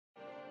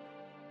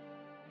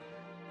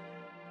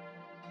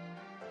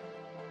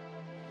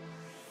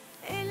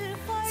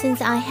Since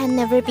I had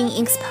never been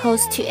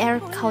exposed to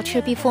Arab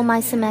culture before my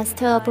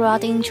semester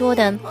abroad in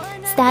Jordan,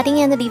 studying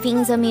and living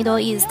in the Middle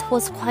East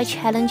was quite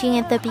challenging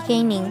at the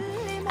beginning.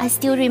 I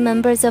still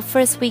remember the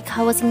first week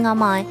I was in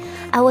Amman.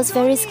 I was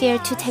very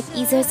scared to take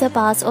either the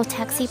bus or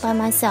taxi by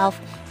myself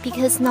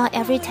because not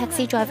every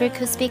taxi driver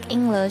could speak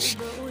English,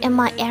 and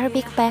my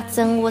Arabic back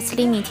then was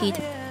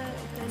limited.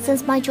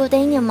 Since my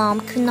Jordanian mom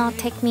could not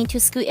take me to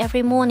school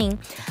every morning,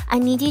 I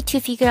needed to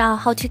figure out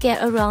how to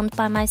get around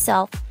by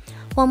myself.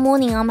 One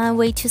morning on my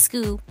way to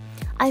school,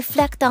 I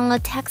flagged down a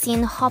taxi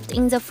and hopped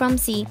in the front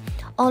seat.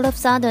 All of a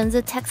sudden,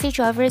 the taxi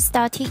driver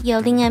started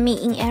yelling at me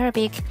in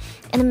Arabic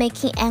and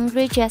making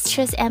angry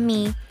gestures at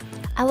me.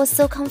 I was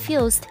so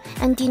confused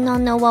and did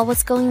not know what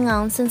was going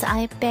on since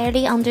I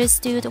barely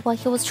understood what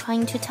he was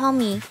trying to tell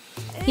me.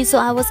 He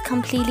thought I was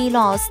completely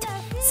lost,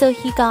 so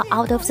he got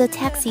out of the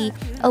taxi,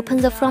 opened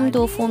the front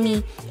door for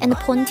me, and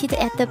pointed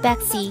at the back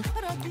seat.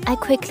 I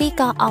quickly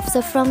got off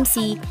the front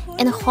seat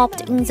and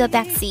hopped in the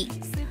back seat.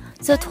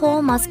 The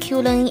tall,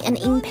 masculine, and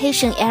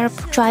impatient Arab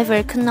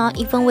driver could not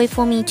even wait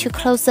for me to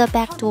close the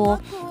back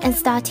door and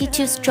started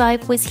to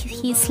drive with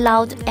his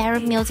loud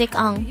Arab music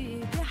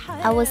on.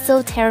 I was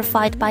so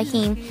terrified by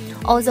him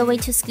all the way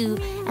to school,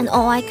 and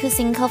all I could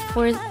think of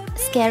were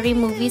scary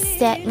movies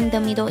set in the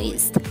Middle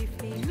East.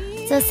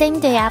 The same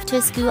day after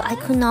school, I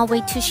could not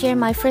wait to share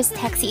my first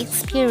taxi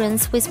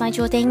experience with my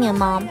Jordanian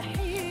mom.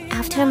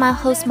 After my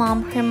host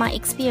mom heard my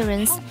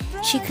experience,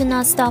 she could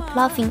not stop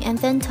laughing and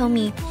then told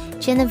me,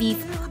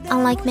 "Genevieve,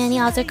 unlike many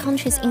other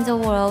countries in the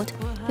world,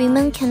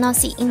 women cannot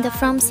sit in the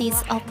front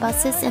seats of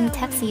buses and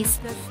taxis.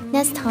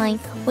 Next time,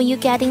 when you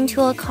get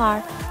into a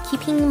car,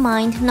 keep in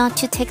mind not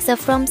to take the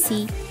front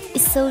seat.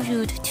 It's so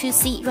rude to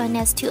sit right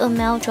next to a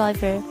male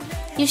driver.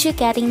 You should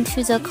get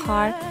into the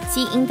car,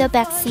 sit in the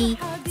back seat,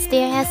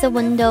 stare at the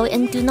window,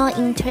 and do not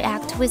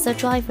interact with the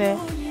driver.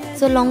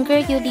 The longer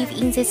you live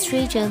in this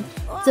region,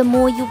 the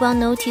more you will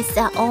notice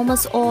that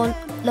almost all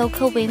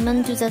local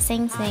women do the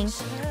same thing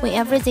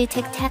whenever they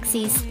take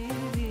taxis."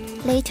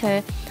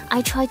 Later,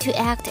 I tried to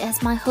act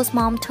as my host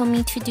mom told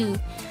me to do.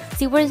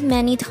 There were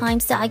many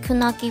times that I could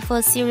not give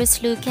a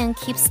serious look and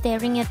keep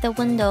staring at the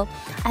window.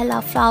 I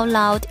laughed out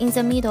loud in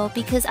the middle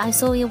because I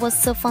thought it was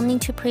so funny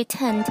to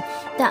pretend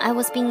that I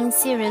was being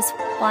serious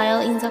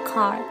while in the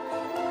car.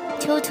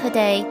 Till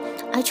today,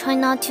 I try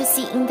not to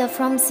sit in the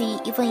front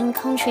seat even in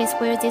countries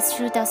where this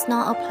rule does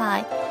not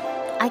apply.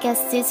 I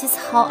guess this is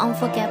how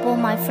unforgettable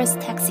my first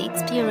taxi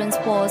experience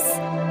was.